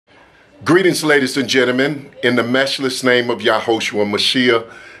Greetings, ladies and gentlemen, in the matchless name of Yahushua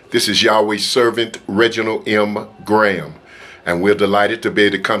Mashiach. This is Yahweh's servant, Reginald M. Graham, and we're delighted to be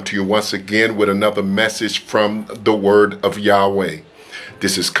able to come to you once again with another message from the Word of Yahweh.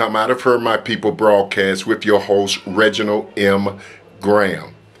 This has come out of Her, My People broadcast with your host, Reginald M.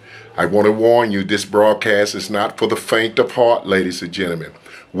 Graham. I want to warn you, this broadcast is not for the faint of heart, ladies and gentlemen.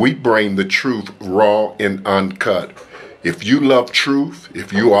 We bring the truth raw and uncut. If you love truth,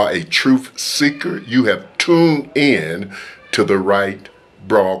 if you are a truth seeker, you have tuned in to the right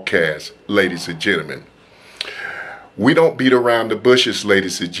broadcast, ladies and gentlemen. We don't beat around the bushes,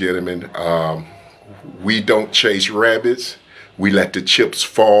 ladies and gentlemen. We don't chase rabbits. We let the chips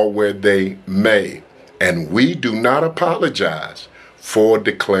fall where they may. And we do not apologize for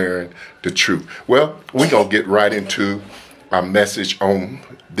declaring the truth. Well, we're going to get right into our message on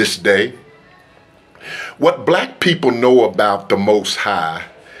this day. What black people know about the Most High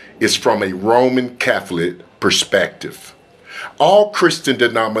is from a Roman Catholic perspective. All Christian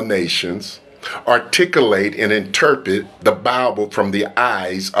denominations articulate and interpret the Bible from the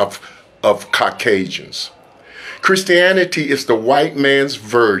eyes of Caucasians. Christianity is the white man's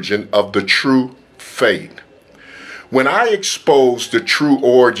version of the true faith. When I exposed the true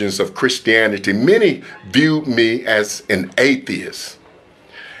origins of Christianity, many viewed me as an atheist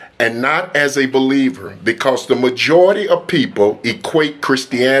and not as a believer, because the majority of people equate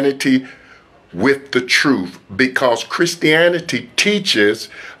Christianity with the truth, because Christianity teaches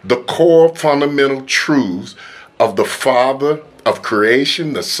the core fundamental truths of the Father of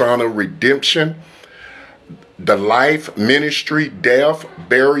creation, the Son of redemption, the life, ministry, death,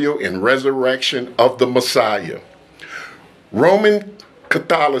 burial, and resurrection of the Messiah. Roman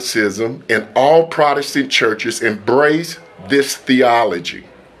Catholicism and all Protestant churches embrace this theology.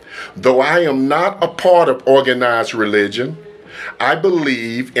 Though I am not a part of organized religion, I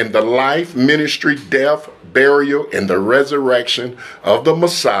believe in the life, ministry, death, burial, and the resurrection of the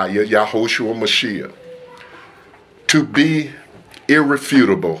Messiah, Yahushua Mashiach, to be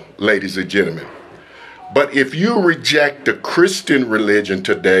irrefutable, ladies and gentlemen. But if you reject the Christian religion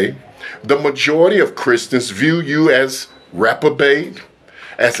today, the majority of Christians view you as reprobate,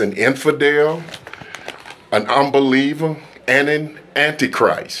 as an infidel, an unbeliever, and an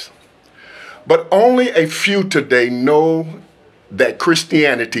antichrist. But only a few today know that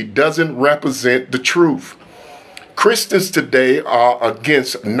Christianity doesn't represent the truth. Christians today are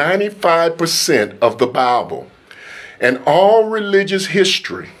against 95% of the Bible and all religious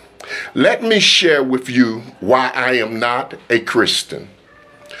history. Let me share with you why I am not a Christian.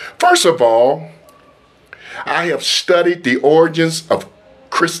 First of all, I have studied the origins of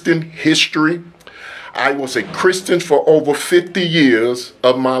Christian history. I was a Christian for over 50 years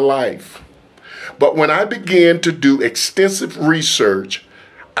of my life. But when I began to do extensive research,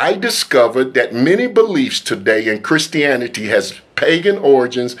 I discovered that many beliefs today in Christianity has pagan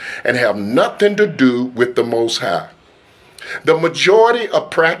origins and have nothing to do with the Most High. The majority of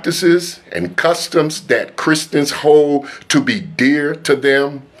practices and customs that Christians hold to be dear to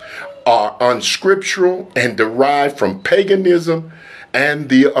them are unscriptural and derived from paganism and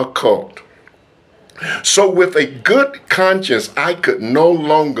the occult. So with a good conscience, I could no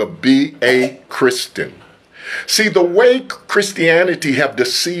longer be a Christian. See, the way Christianity have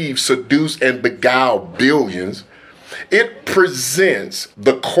deceived, seduced, and beguiled billions, it presents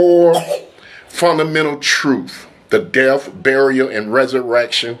the core fundamental truth, the death, burial, and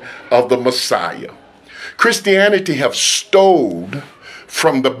resurrection of the Messiah. Christianity have stole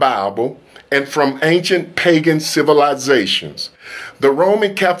from the Bible and from ancient pagan civilizations. The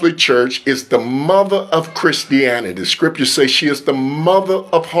Roman Catholic Church is the mother of Christianity. The scriptures say she is the mother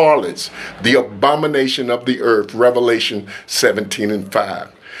of harlots, the abomination of the earth, Revelation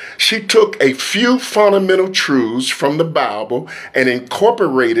 17:5. She took a few fundamental truths from the Bible and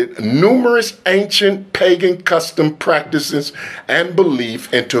incorporated numerous ancient pagan custom practices and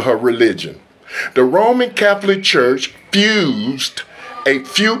belief into her religion. The Roman Catholic Church fused a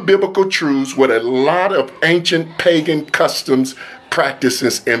few biblical truths with a lot of ancient pagan customs,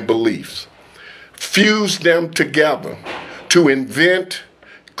 practices, and beliefs. Fused them together to invent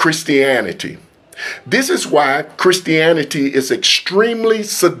Christianity. This is why Christianity is extremely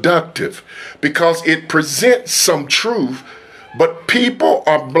seductive, because it presents some truth, but people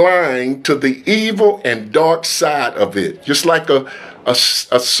are blind to the evil and dark side of it, just like a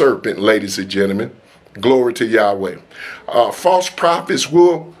serpent, ladies and gentlemen. Glory to Yahweh. False prophets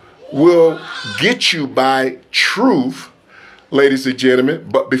will get you by truth, ladies and gentlemen,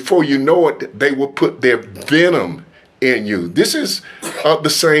 but before you know it, they will put their venom in you. This is the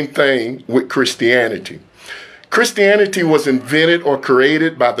same thing with Christianity. Christianity was invented or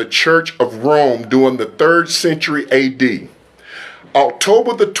created by the Church of Rome during the 3rd century AD.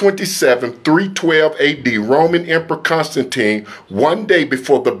 October the 27th, 312 AD, Roman Emperor Constantine, one day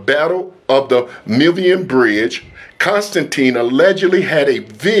before the Battle of the Milvian Bridge, Constantine allegedly had a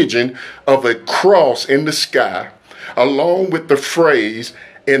vision of a cross in the sky, along with the phrase,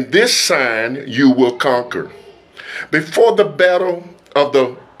 "In this sign you will conquer." Before the Battle of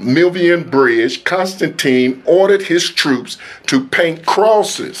the Milvian Bridge, Constantine ordered his troops to paint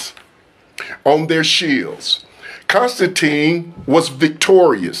crosses on their shields. Constantine was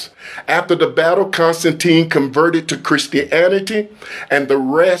victorious. After the battle, Constantine converted to Christianity, and the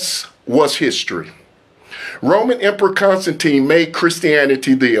rest was history. Roman Emperor Constantine made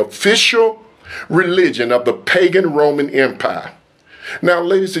Christianity the official religion of the pagan Roman Empire. Now,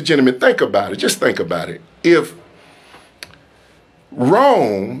 ladies and gentlemen, think about it. Just think about it. If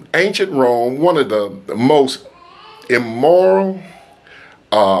Rome, ancient Rome, one of the most immoral,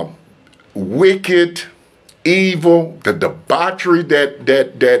 wicked, evil, the debauchery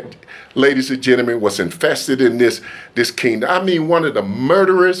that ladies and gentlemen was infested in this kingdom. I mean, one of the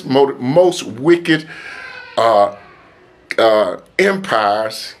murderous, most wicked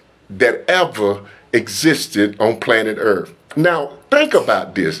empires that ever existed on planet Earth. Now, think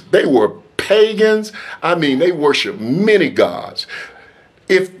about this. They were pagans. I mean, they worshiped many gods.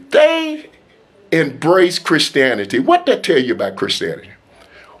 If they embrace Christianity, what that tell you about Christianity?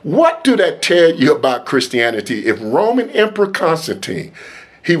 What do that tell you about Christianity? If Roman Emperor Constantine,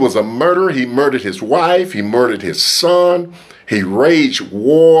 he was a murderer, he murdered his wife, he murdered his son, he waged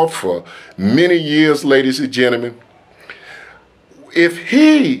war for many years, ladies and gentlemen. If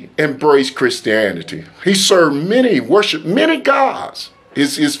he embraced Christianity, he served many, worshiped many gods.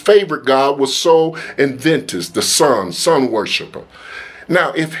 His favorite god was Sol Inventus, the sun worshiper.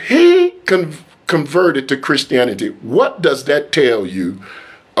 Now, if he converted to Christianity, what does that tell you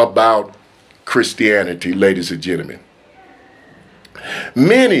about Christianity, ladies and gentlemen?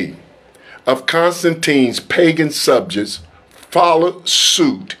 Many of Constantine's pagan subjects followed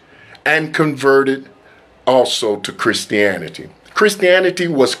suit and converted also to Christianity. Christianity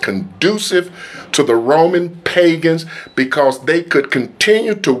was conducive to the Roman pagans because they could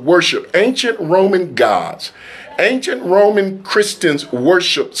continue to worship ancient Roman gods. Ancient Roman Christians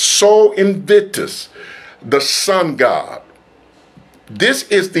worshiped Sol Inventus, the sun god. This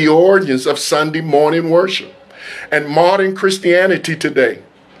is the origins of Sunday morning worship and modern Christianity today.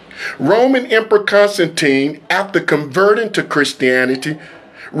 Roman Emperor Constantine, after converting to Christianity,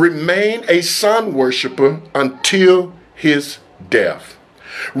 remained a sun worshiper until his death.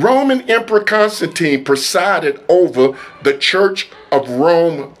 Roman Emperor Constantine presided over the Church of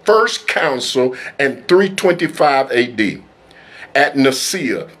Rome First Council in 325 AD at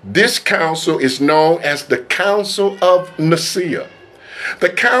Nicaea. This council is known as the Council of Nicaea. The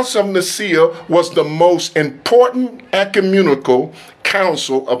Council of Nicaea was the most important ecumenical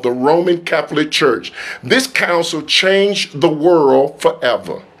council of the Roman Catholic Church. This council changed the world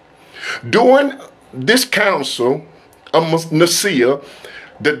forever. During this council of Nicaea,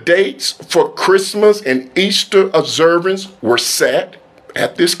 the dates for Christmas and Easter observance were set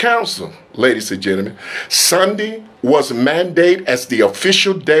at this council, ladies and gentlemen. Sunday was mandated as the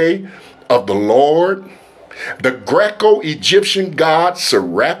official day of the Lord. The Greco-Egyptian god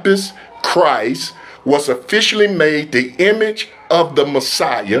Serapis Christ was officially made the image of the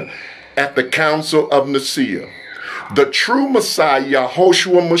Messiah at the Council of Nicaea. The true Messiah,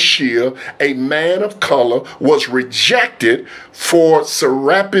 Yahushua Mashiach, a man of color, was rejected for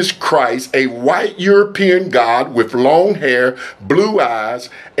Serapis Christ, a white European god with long hair, blue eyes,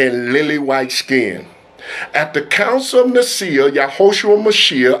 and lily-white skin. At the Council of Nicaea, Yahushua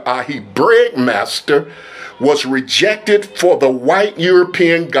Mashiach, our Hebraic master, was rejected for the white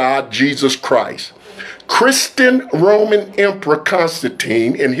European god Jesus Christ. Christian Roman Emperor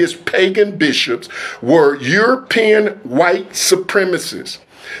Constantine and his pagan bishops were European white supremacists.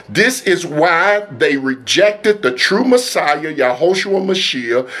 This is why they rejected the true Messiah, Yahushua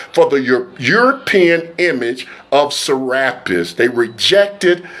Mashiach, for the European image of Serapis. They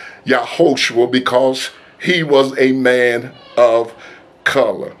rejected Yahushua because he was a man of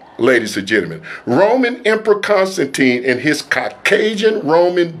color. Ladies and gentlemen, Roman Emperor Constantine and his Caucasian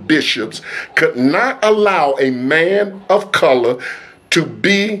Roman bishops could not allow a man of color to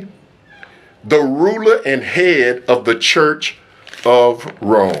be the ruler and head of the Church of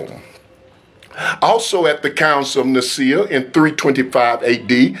Rome. Also at the Council of Nicaea in 325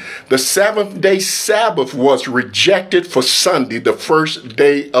 AD, the seventh-day Sabbath was rejected for Sunday, the first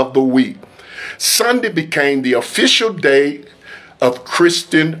day of the week. Sunday became the official day of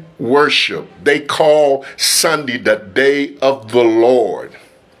Christian worship. They call Sunday the day of the Lord,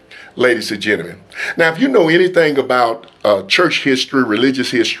 ladies and gentlemen. Now, if you know anything about church history,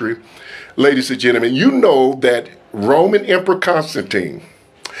 religious history, ladies and gentlemen, you know that Roman Emperor Constantine,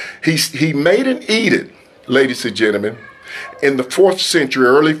 he made an edict, ladies and gentlemen, in the 4th century,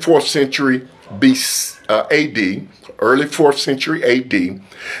 early 4th century AD, early 4th century AD,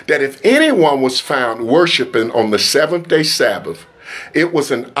 that if anyone was found worshiping on the 7th-day Sabbath, it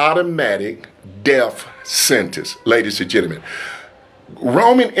was an automatic death sentence, ladies and gentlemen.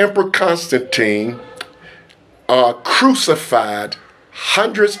 Roman Emperor Constantine crucified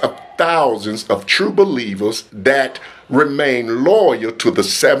hundreds of thousands of true believers that remain loyal to the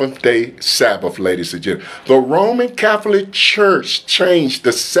 7th-day Sabbath, ladies and gentlemen. The Roman Catholic Church changed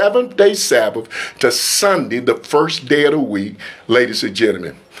the 7th-day Sabbath to Sunday, the first day of the week, ladies and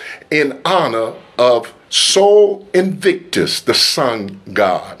gentlemen, in honor of Sol Invictus, the sun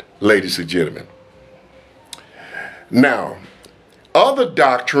god, ladies and gentlemen. Now, other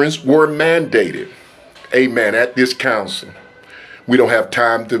doctrines were mandated, amen, at this council. We don't have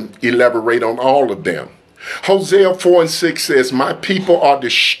time to elaborate on all of them. Hosea 4:6 says, my people are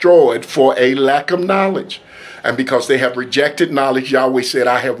destroyed for a lack of knowledge. And because they have rejected knowledge, Yahweh said,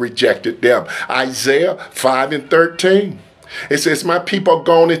 I have rejected them. Isaiah 5:13. It says, my people are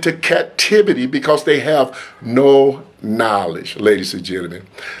gone into captivity because they have no knowledge. Ladies and gentlemen,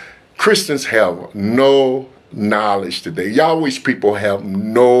 Christians have no knowledge today. Yahweh's people have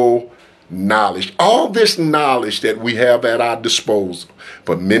no knowledge. All this knowledge that we have at our disposal,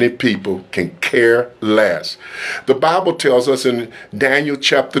 but many people can care less. The Bible tells us in Daniel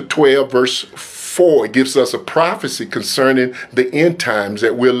chapter 12, verse 4, it gives us a prophecy concerning the end times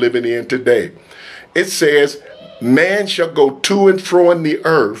that we're living in today. It says, man shall go to and fro in the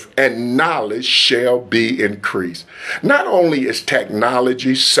earth, and knowledge shall be increased. Not only is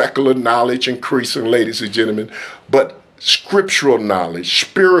technology, secular knowledge increasing, ladies and gentlemen, but scriptural knowledge,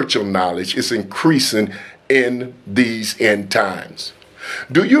 spiritual knowledge is increasing in these end times.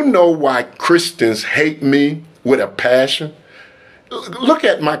 Do you know why Christians hate me with a passion? Look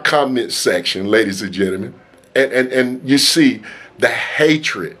at my comment section, ladies and gentlemen, and you see the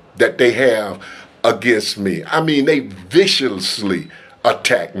hatred that they have against me. I mean, they viciously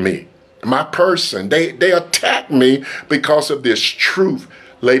attack me, my person. They attack me because of this truth,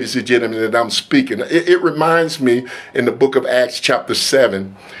 ladies and gentlemen, that I'm speaking. It reminds me in the book of Acts chapter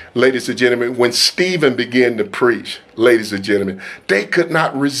 7, ladies and gentlemen, when Stephen began to preach, ladies and gentlemen, they could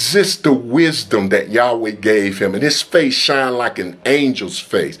not resist the wisdom that Yahweh gave him, and his face shined like an angel's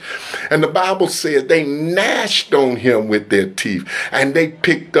face. And the Bible says they gnashed on him with their teeth, and they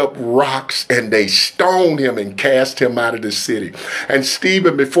picked up rocks and they stoned him and cast him out of the city. And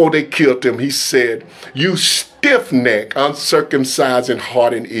Stephen, before they killed him, he said, you stiff-necked, uncircumcised in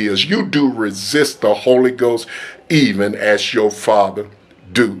heart and ears, you do resist the Holy Ghost even as your father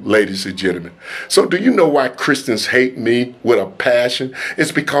do, ladies and gentlemen. So do you know why Christians hate me with a passion?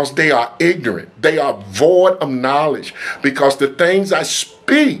 It's because they are ignorant. They are void of knowledge, because the things I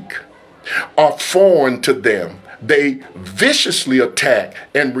speak are foreign to them. They viciously attack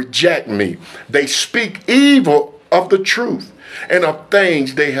and reject me. They speak evil of the truth and of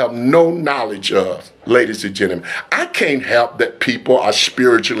things they have no knowledge of, ladies and gentlemen. I can't help that people are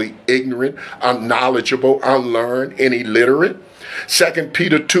spiritually ignorant, unknowledgeable, unlearned, and illiterate. 2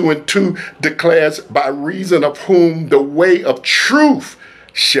 Peter 2:2 declares, by reason of whom the way of truth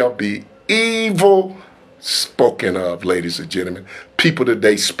shall be evil spoken of, ladies and gentlemen. People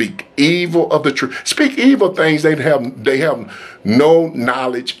today speak evil of the truth, speak evil things they have no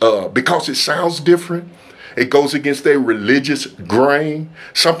knowledge of, because it sounds different. It goes against their religious grain,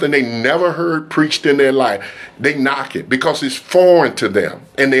 something they never heard preached in their life. They knock it because it's foreign to them,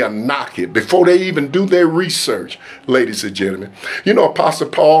 and they'll knock it before they even do their research, ladies and gentlemen. You know, Apostle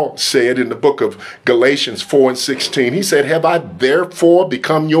Paul said in the book of Galatians 4:16, he said, have I therefore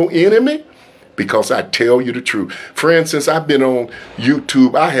become your enemy? Because I tell you the truth. Friends, since I've been on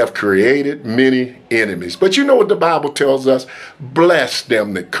YouTube, I have created many enemies. But you know what the Bible tells us? Bless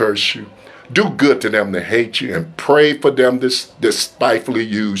them that curse you. Do good to them that hate you, and pray for them that spitefully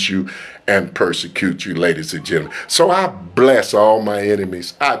use you and persecute you, ladies and gentlemen. So I bless all my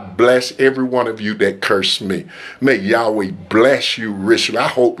enemies. I bless every one of you that curse me. May Yahweh bless you richly. I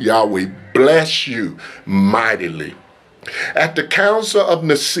hope Yahweh bless you mightily. At the Council of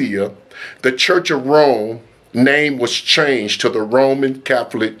Nicaea, the Church of Rome name was changed to the Roman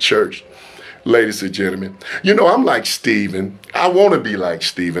Catholic Church. Ladies and gentlemen, you know, I'm like Stephen. I want to be like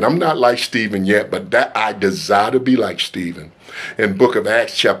Stephen. I'm not like Stephen yet, but that I desire to be like Stephen. In book of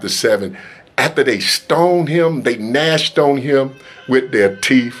Acts chapter 7, After they stoned him, they gnashed on him with their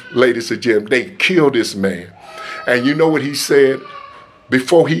teeth, ladies and gentlemen. They killed this man. And you know what he said?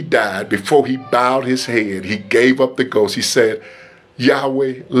 Before he died, before he bowed his head, he gave up the ghost. He said,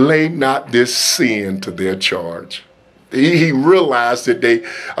 Yahweh, lay not this sin to their charge. He realized that they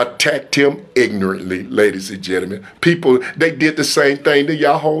attacked him ignorantly, ladies and gentlemen. People, they did the same thing to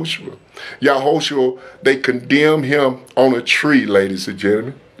Yahushua. Yahushua, they condemned him on a tree, ladies and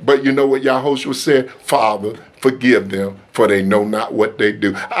gentlemen. But you know what Yahushua said? Father, forgive them, for they know not what they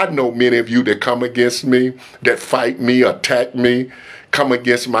do. I know many of you that come against me, that fight me, attack me, come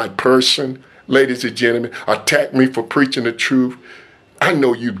against my person, ladies and gentlemen, attack me for preaching the truth. I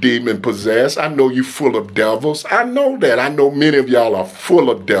know you demon possessed. I know you full of devils. I know that. I know many of y'all are full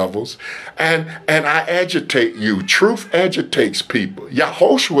of devils. And I agitate you. Truth agitates people.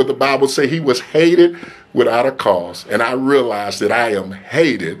 Yahushua, the Bible says he was hated without a cause. And I realize that I am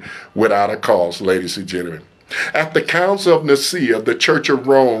hated without a cause, ladies and gentlemen. At the Council of Nicaea, the Church of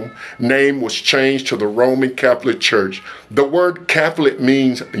Rome name was changed to the Roman Catholic Church. The word Catholic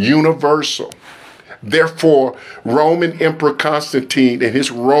means universal. Therefore, Roman Emperor Constantine and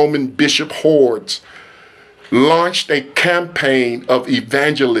his Roman bishop hordes launched a campaign of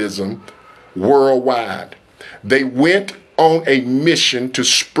evangelism worldwide. They went on a mission to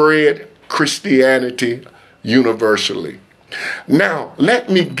spread Christianity universally. Now, let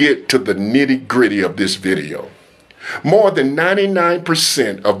me get to the nitty-gritty of this video. More than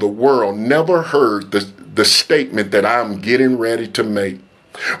 99% of the world never heard the statement that I'm getting ready to make.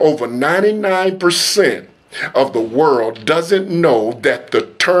 Over 99% of the world doesn't know that the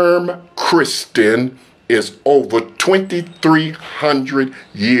term Christian is over 2,300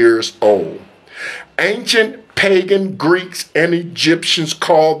 years old. Ancient pagan Greeks and Egyptians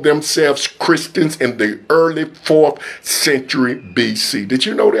called themselves Christians in the early 4th century BC. Did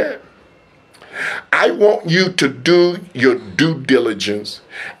you know that? I want you to do your due diligence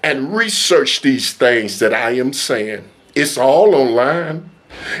and research these things that I am saying. It's all online.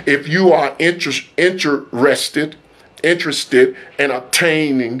 If you are interested in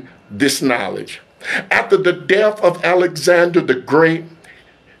obtaining this knowledge. After the death of Alexander the Great,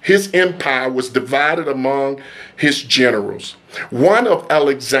 his empire was divided among his generals. One of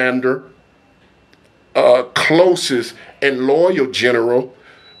Alexander's closest and loyal general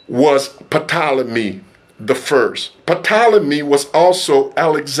was Ptolemy the First. Ptolemy was also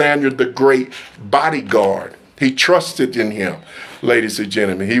Alexander the Great bodyguard. He trusted in him, ladies and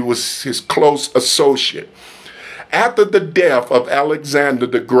gentlemen. He was his close associate. After the death of Alexander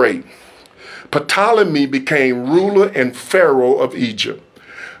the Great, Ptolemy became ruler and pharaoh of Egypt.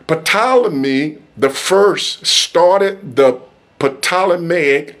 Ptolemy the First started the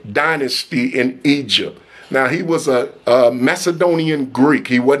Ptolemaic dynasty in Egypt. Now, he was a Macedonian Greek.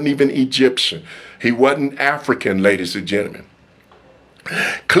 He wasn't even Egyptian. He wasn't African, ladies and gentlemen.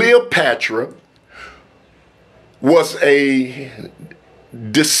 Cleopatra was a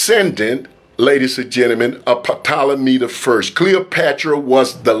descendant, ladies and gentlemen, of Ptolemy the First. Cleopatra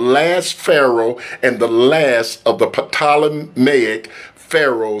was the last pharaoh and the last of the Ptolemaic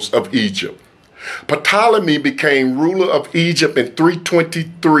pharaohs of Egypt. Ptolemy became ruler of Egypt in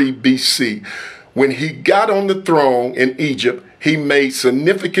 323 BC. When he got on the throne in Egypt, he made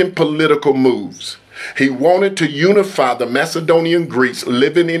significant political moves. He wanted to unify the Macedonian Greeks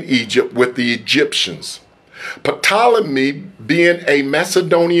living in Egypt with the Egyptians. Ptolemy, being a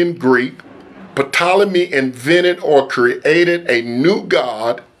Macedonian Greek, Ptolemy invented or created a new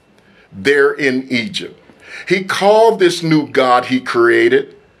god there in Egypt. He called this new god he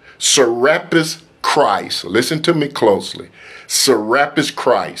created Serapis Christ. Listen to me closely. Serapis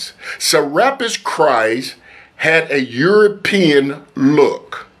Christ. Serapis Christ had a European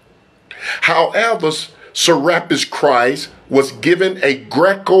look. However, Serapis Christ was given a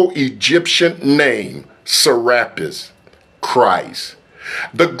Greco-Egyptian name, Serapis Christ.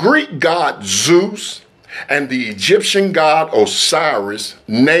 The Greek god Zeus and the Egyptian god Osiris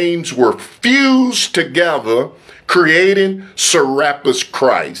names were fused together, creating Serapis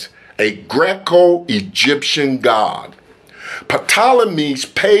Christ, a Greco-Egyptian god. Ptolemy's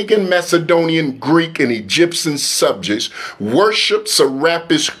pagan Macedonian, Greek, and Egyptian subjects worshiped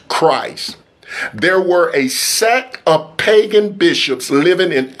Serapis Christ. There were a sect of pagan bishops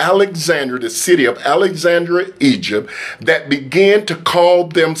living in Alexandria, the city of Alexandria, Egypt, that began to call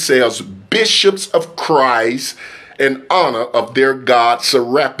themselves bishops of Christ in honor of their god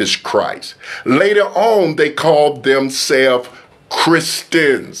Serapis Christ. Later on, they called themselves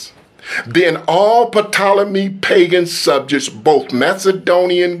Christians. Then all Ptolemy pagan subjects, both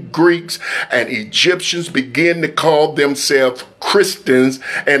Macedonian Greeks and Egyptians, began to call themselves Christians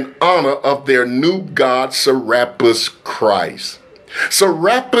in honor of their new god Serapis Christ.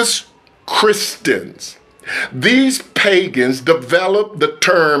 Serapis Christians. These pagans developed the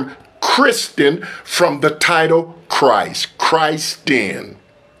term Christian from the title Christ, Christian.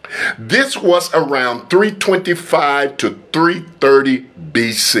 This was around 325 to 330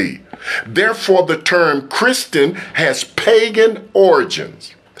 BC. Therefore, the term Christian has pagan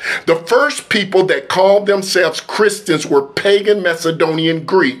origins. The first people that called themselves Christians were pagan Macedonian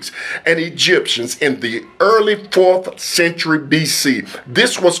Greeks and Egyptians in the early 4th century BC.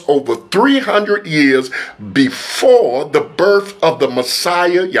 This was over 300 years before the birth of the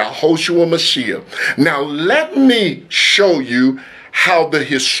Messiah, Yahushua Mashiach. Now, let me show you how the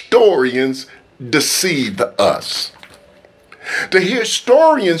historians deceive us. The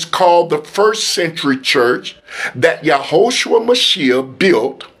historians called the first century church that Yahushua Mashiach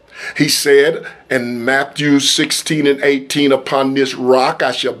built. He said in Matthew 16 and 18, upon this rock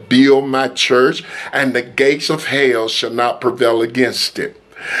I shall build my church, and the gates of hell shall not prevail against it.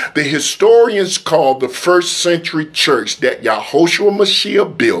 The historians called the first century church that Yahushua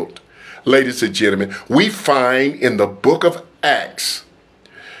Mashiach built, ladies and gentlemen, we find in the book of Acts.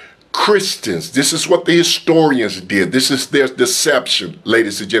 Christians, this is what the historians did. This is their deception,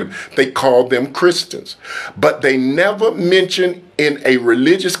 ladies and gentlemen. They called them Christians, but they never mentioned in a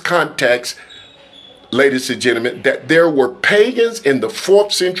religious context, ladies and gentlemen, that there were pagans in the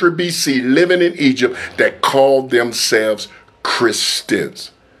 4th century BC living in Egypt that called themselves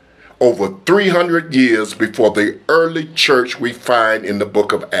Christians. Over 300 years before the early church we find in the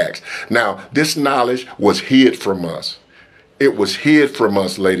book of Acts. Now, this knowledge was hid from us. It was hid from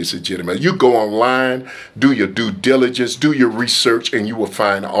us, ladies and gentlemen. You go online, do your due diligence, do your research, and you will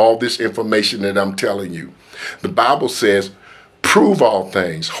find all this information that I'm telling you. The Bible says, prove all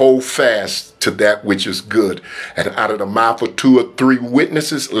things, hold fast to that which is good, and out of the mouth of 2 or 3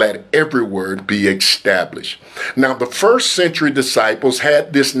 witnesses, let every word be established. Now, the first century disciples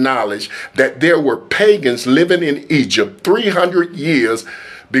had this knowledge that there were pagans living in Egypt 300 years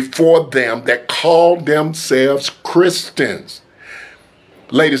before them that called themselves Christians.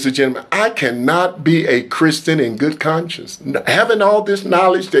 Ladies and gentlemen, I cannot be a Christian in good conscience. Having all this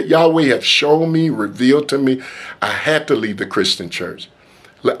knowledge that Yahweh have shown me, revealed to me, I had to leave the Christian church.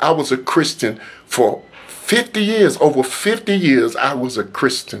 I was a Christian for 50 years. Over 50 years, I was a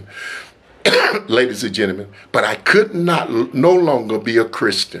Christian, ladies and gentlemen. But I could no longer be a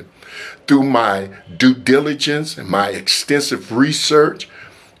Christian. Through my due diligence and my extensive research,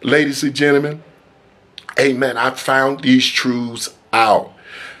 ladies and gentlemen, amen, I found these truths out.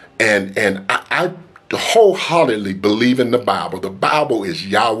 And I wholeheartedly believe in the Bible. The Bible is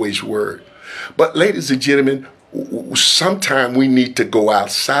Yahweh's word. But ladies and gentlemen, sometimes we need to go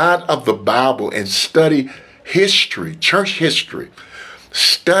outside of the Bible and study history, church history.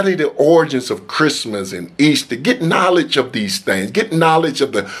 Study the origins of Christmas and Easter. Get knowledge of these things. Get knowledge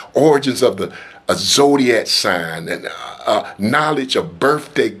of the origins of the zodiac sign and knowledge of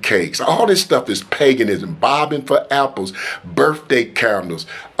birthday cakes. All this stuff is paganism. Bobbing for apples, birthday candles,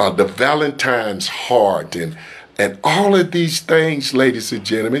 the Valentine's heart, and all of these things, ladies and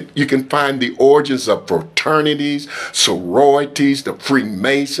gentlemen. You can find the origins of fraternities, sororities, the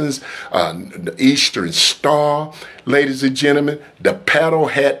Freemasons, the Eastern Star, ladies and gentlemen, the paddle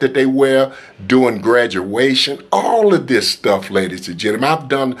hat that they wear during graduation, all of this stuff, ladies and gentlemen. I've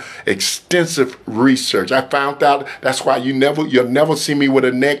done extensive research. I found out that's why you'll never see me with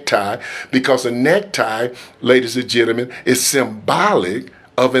a necktie, because a necktie, ladies and gentlemen, is symbolic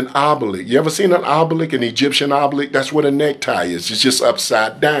of an obelisk. You ever seen an obelisk, an Egyptian obelisk? That's what a necktie is. It's just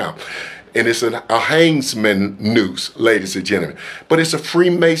upside down. And it's a hangsman noose, ladies and gentlemen. But it's a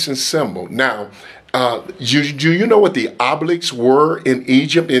Freemason symbol. Now, do you know what the obelisks were in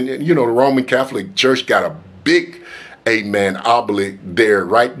Egypt? And you know, the Roman Catholic Church got a big, amen, obelisk there,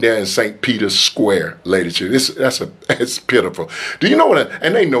 right there in St. Peter's Square, ladies and gentlemen. It's pitiful. Do you know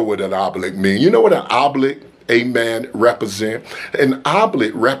and they know what an obelisk means. You know what an obelisk, amen, represent? An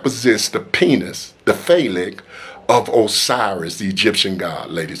obelisk represents the penis, the phallic of Osiris, the Egyptian god,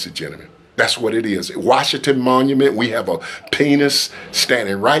 ladies and gentlemen. That's what it is. Washington Monument, we have a penis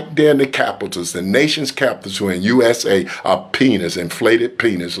standing right there in the capitals, the nation's capitals who in USA, a penis, inflated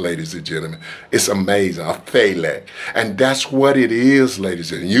penis, ladies and gentlemen. It's amazing, a phallic. And that's what it is,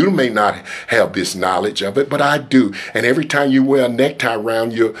 ladies and gentlemen. You may not have this knowledge of it, but I do. And every time you wear a necktie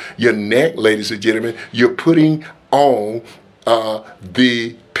around your neck, ladies and gentlemen, you're putting on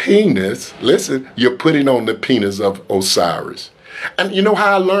the penis, listen, you're putting on the penis of Osiris. And you know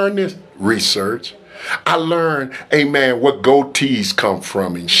how I learned this? Research. I learned, amen, what goatees come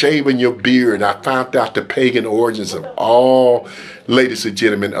from and shaving your beard. I found out the pagan origins of all, ladies and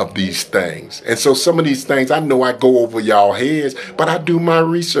gentlemen, of these things. And so some of these things, I know I go over y'all heads, but I do my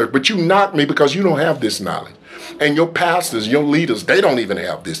research. But you knock me because you don't have this knowledge. And your pastors, your leaders, they don't even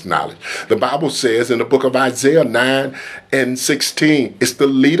have this knowledge. The Bible says in the book of Isaiah 9:16, it's the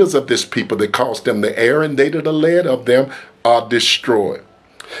leaders of this people that caused them to err, and they that are led of them are destroyed.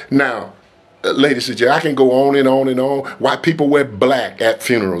 Now, ladies and gentlemen, I can go on and on and on. Why people wear black at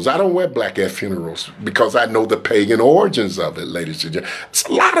funerals. I don't wear black at funerals because I know the pagan origins of it, ladies and gentlemen. It's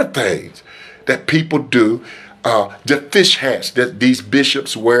a lot of things that people do. The fish hats that these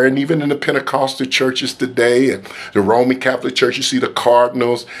bishops wear, and even in the Pentecostal churches today, and the Roman Catholic Church, you see the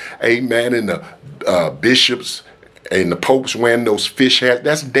cardinals, amen, and the bishops and the popes wearing those fish hats.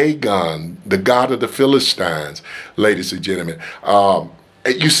 That's Dagon, the god of the Philistines, ladies and gentlemen.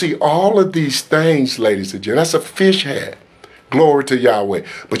 You see all of these things, ladies and gentlemen. That's a fish hat. Glory to Yahweh.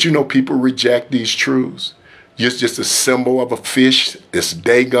 But you know, people reject these truths. It's just a symbol of a fish. It's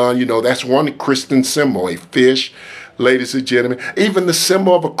Dagon. You know, that's one Christian symbol, a fish, ladies and gentlemen. Even the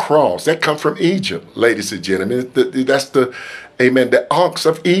symbol of a cross, that comes from Egypt, ladies and gentlemen. That's the, amen, the Ankhs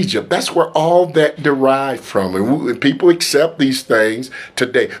of Egypt. That's where all that derived from. And people accept these things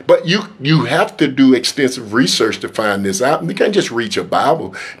today. But you have to do extensive research to find this out. You can't just read your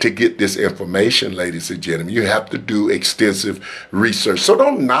Bible to get this information, ladies and gentlemen. You have to do extensive research. So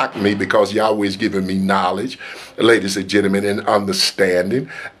don't knock me because Yahweh is giving me knowledge, ladies and gentlemen, and understanding.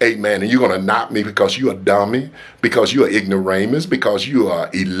 Amen. And you're going to knock me because you're a dummy, because you're ignoramus, because you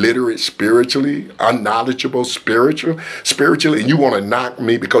are illiterate spiritually, unknowledgeable spiritually, and you want to knock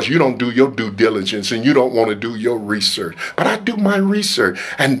me because you don't do your due diligence and you don't want to do your research. But I do my research,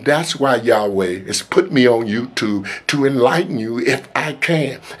 and that's why Yahweh has put me on YouTube to enlighten you if I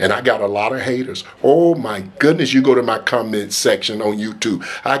can. And I got a lot of haters. Oh my goodness, you go to my comment section on YouTube.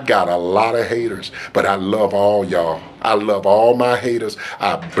 I got a lot of haters, but I love all y'all. I love all my haters.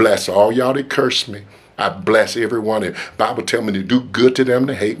 I bless all y'all that curse me. I bless every one of you. Bible tell me to do good to them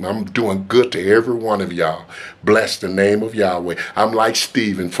that hate me. I'm doing good to every one of y'all. Bless the name of Yahweh. I'm like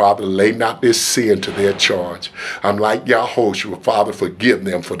Stephen, Father, lay not this sin to their charge. I'm like Yahushua, Father, forgive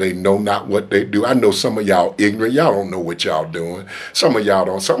them, for they know not what they do. I know some of y'all ignorant. Y'all don't know what y'all doing. Some of y'all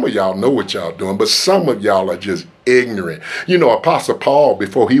don't. Some of y'all know what y'all doing, but some of y'all are just ignorant. You know, Apostle Paul,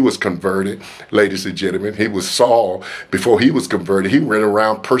 before he was converted, ladies and gentlemen, he was Saul. Before he was converted, he went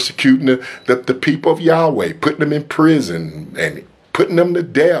around persecuting the people of Yahweh, putting them in prison and putting them to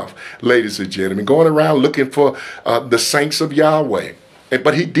death, ladies and gentlemen, going around looking for the saints of Yahweh.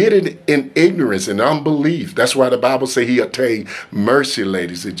 But he did it in ignorance and unbelief. That's why the Bible says he attained mercy,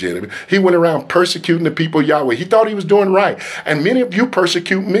 ladies and gentlemen. He went around persecuting the people of Yahweh. He thought he was doing right. And many of you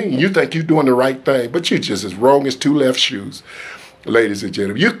persecute me. You think you're doing the right thing, but you're just as wrong as two left shoes. Ladies and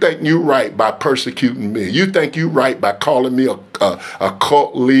gentlemen, you think you right by persecuting me. You think you right by calling me a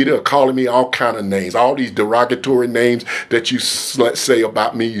cult leader, calling me all kind of names, all these derogatory names that you say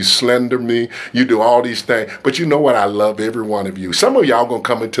about me. You slender me. You do all these things. But you know what? I love every one of you. Some of y'all going to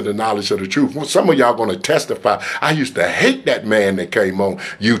come into the knowledge of the truth. Some of y'all going to testify. I used to hate that man that came on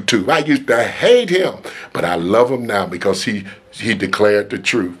YouTube. I used to hate him. But I love him now because he declared the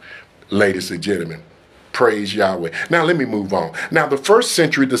truth. Ladies and gentlemen. Praise Yahweh. Now let me move on. Now the first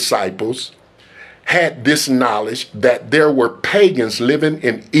century disciples had this knowledge that there were pagans living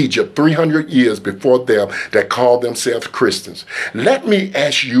in Egypt 300 years before them that called themselves Christians. Let me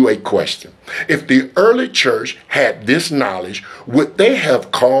ask you a question. If the early church had this knowledge, would they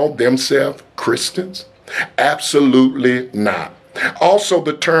have called themselves Christians? Absolutely not. Also,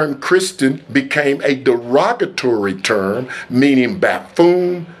 the term Christian became a derogatory term, meaning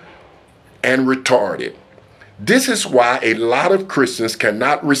buffoon and retarded. This is why a lot of Christians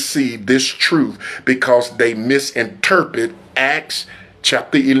cannot receive this truth because they misinterpret Acts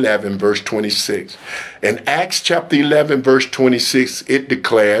chapter 11, verse 26. In Acts chapter 11, verse 26, it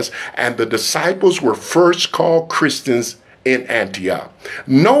declares, and the disciples were first called Christians in Antioch.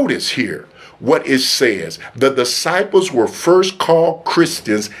 Notice here what it says. The disciples were first called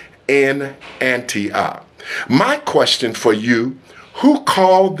Christians in Antioch. My question for you, who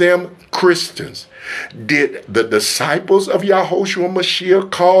called them Christians? Did the disciples of Yahushua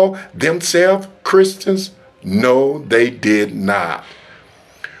Mashiach call themselves Christians? No, they did not.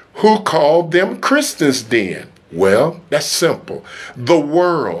 Who called them Christians then? Well, that's simple. The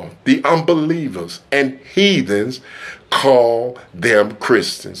world, the unbelievers and heathens call them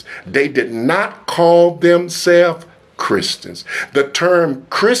Christians. They did not call themselves Christians. The term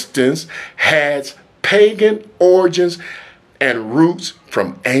Christians has pagan origins and roots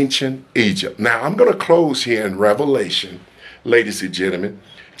from ancient Egypt. Now, I'm going to close here in Revelation, ladies and gentlemen,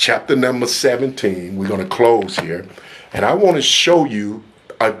 chapter number 17. We're going to close here. And I want to show you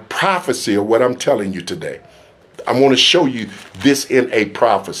a prophecy of what I'm telling you today. I want to show you this in a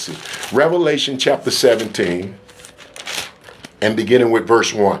prophecy. Revelation chapter 17. And beginning with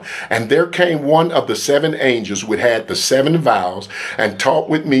verse 1. And there came one of the 7 angels which had the 7 vials, and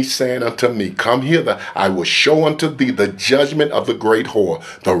talked with me, saying unto me, Come hither, I will show unto thee the judgment of the great whore,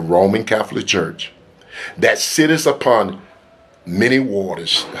 the Roman Catholic Church, that sitteth upon many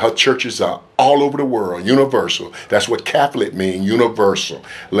waters. Her churches are all over the world, universal. That's what Catholic means, universal,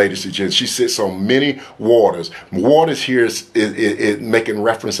 ladies and gentlemen. She sits on many waters. Waters here is making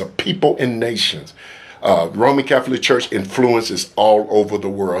reference of people and nations. Roman Catholic Church influences all over the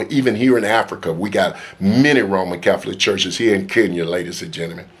world. Even here in Africa, we got many Roman Catholic churches here in Kenya, ladies and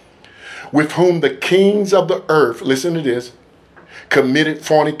gentlemen. With whom the kings of the earth, listen to this, committed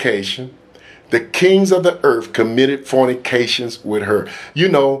fornication. The kings of the earth committed fornications with her. You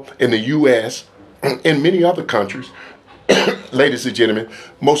know, in the U.S., in many other countries, ladies and gentlemen,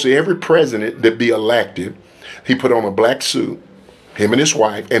 mostly every president that be elected, he put on a black suit, him and his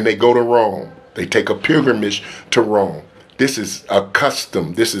wife, and they go to Rome. They take a pilgrimage to Rome. This is a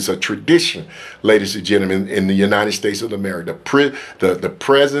custom. This is a tradition, ladies and gentlemen, in the United States of America. The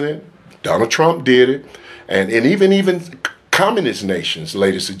president, Donald Trump, did it. And even communist nations,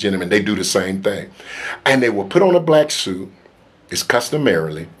 ladies and gentlemen, they do the same thing. And they will put on a black suit. It's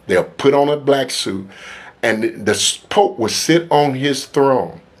customarily. They'll put on a black suit. And the Pope will sit on his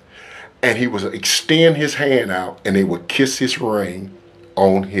throne. And he will extend his hand out. And they will kiss his ring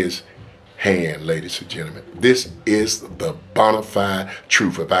on his hand, ladies and gentlemen. This is the bona fide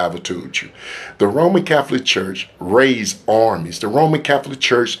truth, if I ever told you. The Roman Catholic Church raised armies. The Roman Catholic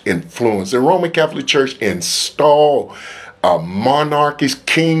Church influenced. The Roman Catholic Church installed monarchies,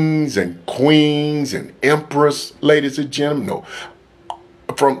 kings and queens and emperors, ladies and gentlemen. No,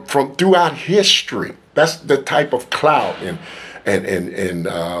 from throughout history. That's the type of clout and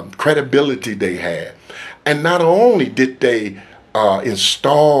credibility they had. And not only did they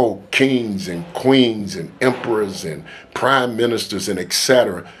install kings and queens and emperors and prime ministers and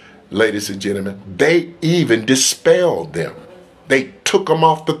etc., ladies and gentlemen, they even dispelled them. They took them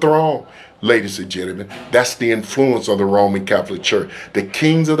off the throne, ladies and gentlemen. That's the influence of the Roman Catholic Church. The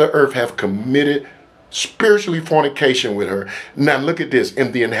kings of the earth have committed spiritually fornication with her. Now look at this.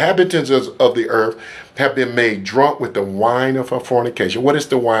 And the inhabitants of the earth have been made drunk with the wine of her fornication. What is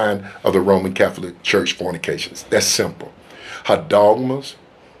the wine of the Roman Catholic Church fornications? That's simple. Her dogmas,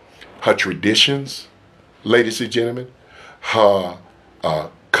 her traditions, ladies and gentlemen, her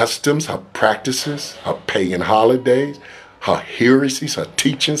customs, her practices, her pagan holidays, her heresies, her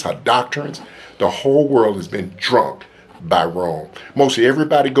teachings, her doctrines. The whole world has been drunk by Rome. Mostly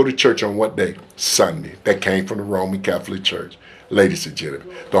everybody go to church on what day? Sunday. That came from the Roman Catholic Church. Ladies and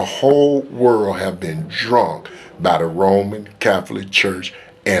gentlemen, the whole world have been drunk by the Roman Catholic Church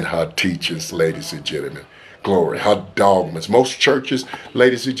and her teachings, ladies and gentlemen. Glory, her dogmas. Most churches,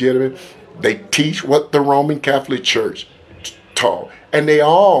 ladies and gentlemen, they teach what the Roman Catholic Church taught. And they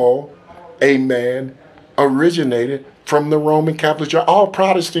all, amen, originated from the Roman Catholic Church. All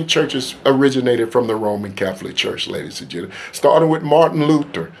Protestant churches originated from the Roman Catholic Church, ladies and gentlemen. Starting with Martin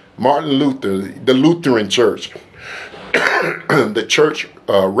Luther, the Lutheran Church, the Church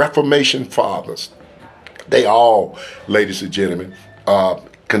Reformation Fathers. They all, ladies and gentlemen,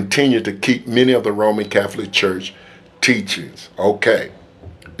 continue to keep many of the Roman Catholic Church teachings. Okay.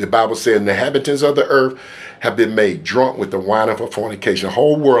 The Bible says the inhabitants of the earth have been made drunk with the wine of her fornication. The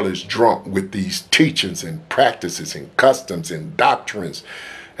whole world is drunk with these teachings and practices and customs and doctrines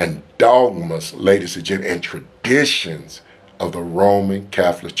and dogmas, ladies and gentlemen, and traditions of the Roman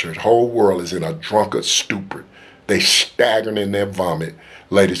Catholic Church. The whole world is in a drunkard stupor. They staggering in their vomit,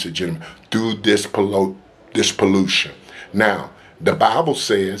 ladies and gentlemen, through this pollution. Now, the Bible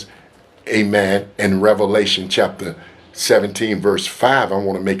says, amen, in Revelation chapter 17, verse 5, I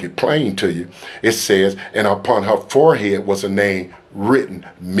want to make it plain to you. It says, and upon her forehead was a name written,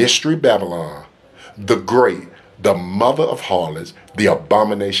 Mystery Babylon, the Great, the mother of harlots, the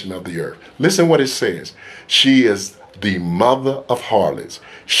abomination of the earth. Listen what it says. She is the mother of harlots.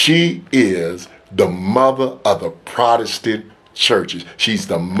 She is the mother of the Protestant churches. She's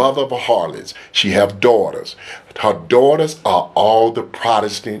the mother of harlots. She have daughters. Her daughters are all the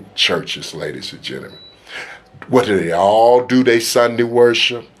Protestant churches, ladies and gentlemen. What do they all do? They Sunday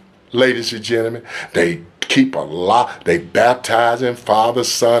worship, ladies and gentlemen. They keep a lot. They baptize in Father,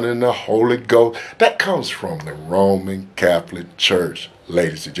 Son, and the Holy Ghost. That comes from the Roman Catholic Church,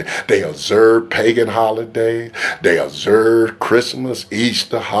 ladies and gentlemen. They observe pagan holidays. They observe Christmas,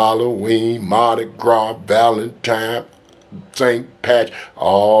 Easter, Halloween, Mardi Gras, Valentine, St. Patrick.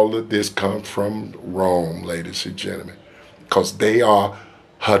 All of this comes from Rome, ladies and gentlemen, because they are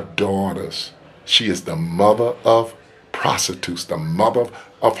her daughters. She is the mother of prostitutes, the mother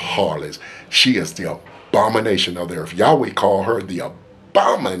of harlots. She is the abomination of the earth. Yahweh called her the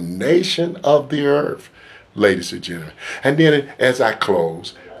abomination of the earth, ladies and gentlemen. And then as I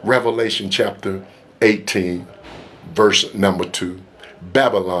close, Revelation chapter 18, verse number 2.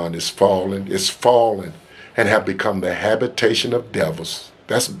 Babylon is fallen, and have become the habitation of devils.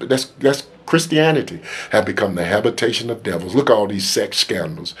 That's Christianity, have become the habitation of devils. Look at all these sex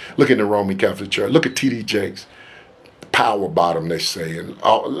scandals. Look in the Roman Catholic Church. Look at T.D. Jakes, power bottom, they say. And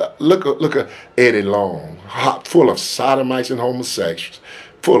look at Eddie Long, full of sodomites and homosexuals,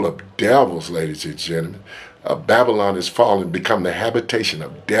 full of devils, ladies and gentlemen. Babylon is fallen, become the habitation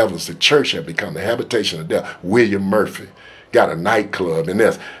of devils. The church have become the habitation of devils. William Murphy got a nightclub, and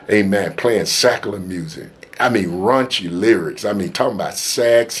there's, amen, playing secular music. I mean, raunchy lyrics. I mean, talking about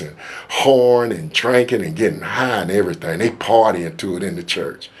sex and horn and drinking and getting high and everything. They partying to it in the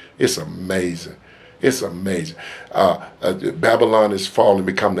church. It's amazing. It's amazing. Babylon is fallen,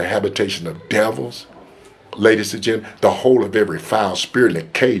 become the habitation of devils. Ladies and gentlemen, the whole of every foul spirit, the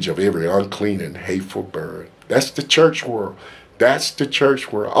cage of every unclean and hateful bird. That's the church world. That's the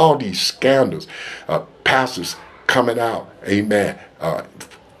church world. All these scandals, pastors coming out, amen,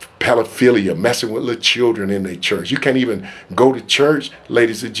 pedophilia, messing with little children in their church. You can't even go to church,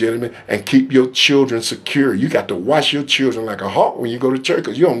 ladies and gentlemen, and keep your children secure. You got to watch your children like a hawk when you go to church,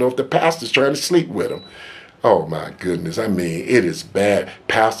 because you don't know if the pastor's trying to sleep with them. Oh my goodness, I mean, it is bad.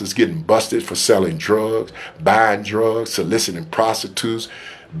 Pastors getting busted for selling drugs, buying drugs, soliciting prostitutes,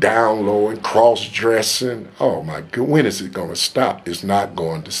 downloading, cross-dressing. Oh my God, when is it going to stop? It's not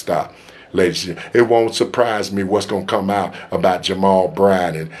going to stop. Ladies and gentlemen, it won't surprise me what's going to come out about Jamal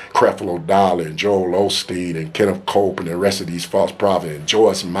Bryant and Creflo Dollar and Joel Osteen and Kenneth Cope and the rest of these false prophets and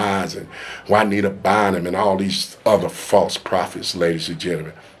Joyce Myers and Juanita Bynum and all these other false prophets, ladies and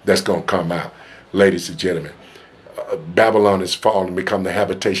gentlemen, that's going to come out. Ladies and gentlemen, Babylon is fallen, become the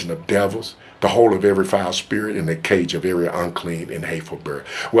habitation of devils, the whole of every foul spirit, and the cage of every unclean and hateful bird.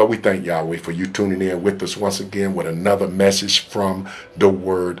 Well, we thank Yahweh for you tuning in with us once again with another message from the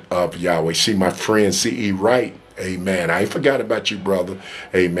word of Yahweh. See my friend C.E. Wright. Amen. I ain't forgot about you, brother.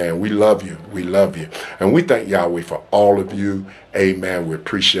 Amen. We love you. We love you. And we thank Yahweh for all of you. Amen. We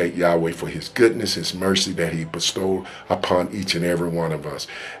appreciate Yahweh for his goodness, his mercy that he bestowed upon each and every one of us.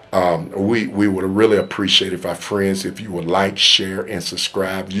 We would really appreciate if our friends, if you would like, share, and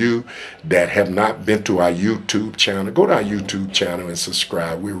subscribe. You that have not been to our YouTube channel, go to our YouTube channel and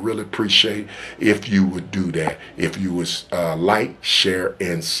subscribe. We really appreciate if you would do that. If you would like, share,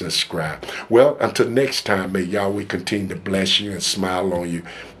 and subscribe. Well, until next time, may Yahweh continue to bless you and smile on you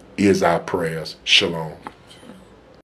is our prayers. Shalom.